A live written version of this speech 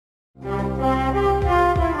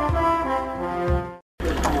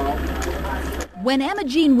When Emma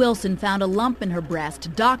Jean Wilson found a lump in her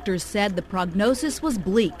breast, doctors said the prognosis was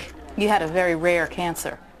bleak. You had a very rare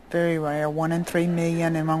cancer. Very rare, 1 in 3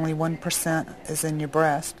 million, and only 1% is in your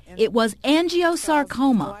breast. It was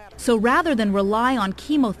angiosarcoma, so rather than rely on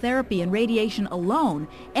chemotherapy and radiation alone,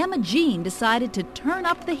 Emma Jean decided to turn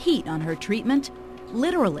up the heat on her treatment,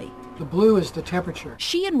 literally. The blue is the temperature.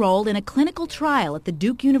 She enrolled in a clinical trial at the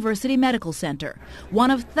Duke University Medical Center, one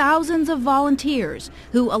of thousands of volunteers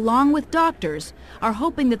who, along with doctors, are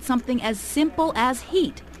hoping that something as simple as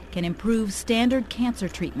heat can improve standard cancer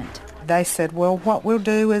treatment. They said, well, what we'll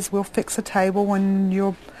do is we'll fix a table and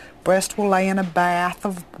your breast will lay in a bath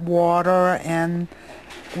of water and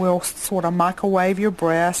we'll sort of microwave your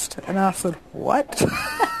breast. And I said, what?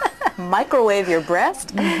 Microwave your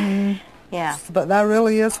breast? Mm-hmm. Yeah. But that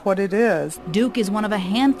really is what it is. Duke is one of a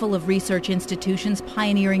handful of research institutions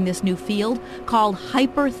pioneering this new field called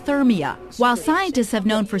hyperthermia. While scientists have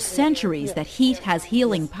known for centuries that heat has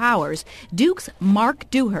healing powers, Duke's Mark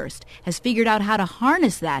Dewhurst has figured out how to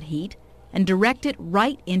harness that heat and direct it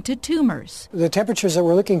right into tumors. The temperatures that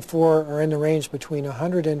we're looking for are in the range between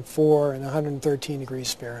 104 and 113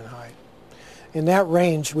 degrees Fahrenheit. In that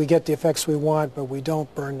range, we get the effects we want, but we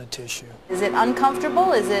don't burn the tissue. Is it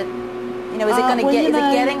uncomfortable? Is it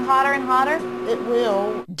getting hotter and hotter? It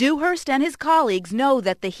will. Dewhurst and his colleagues know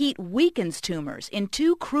that the heat weakens tumors in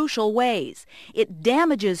two crucial ways. It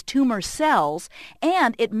damages tumor cells,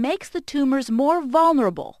 and it makes the tumors more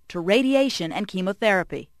vulnerable to radiation and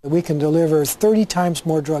chemotherapy. We can deliver 30 times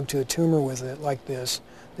more drug to a tumor with it like this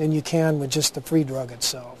than you can with just the free drug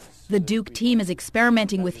itself. The Duke team is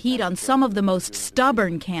experimenting with heat on some of the most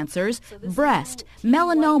stubborn cancers: breast,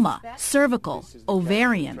 melanoma, cervical,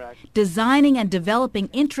 ovarian, designing and developing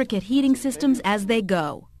intricate heating systems as they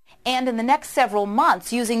go. And in the next several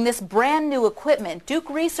months, using this brand new equipment, Duke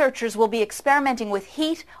researchers will be experimenting with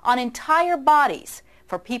heat on entire bodies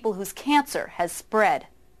for people whose cancer has spread.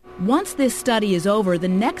 Once this study is over, the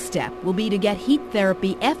next step will be to get heat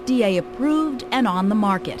therapy FDA approved and on the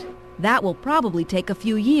market. That will probably take a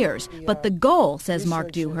few years, but the goal, says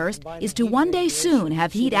Mark Dewhurst, is to one day soon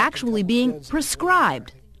have heat actually being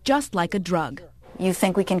prescribed, just like a drug. You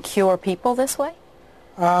think we can cure people this way?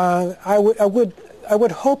 I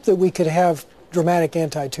would hope that we could have dramatic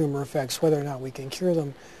anti-tumor effects. Whether or not we can cure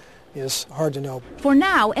them is hard to know. For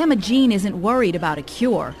now, Emma Jean isn't worried about a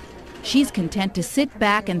cure. She's content to sit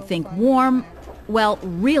back and think warm, well,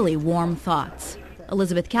 really warm thoughts.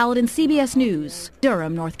 Elizabeth Caledon, CBS News,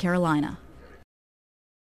 Durham, North Carolina.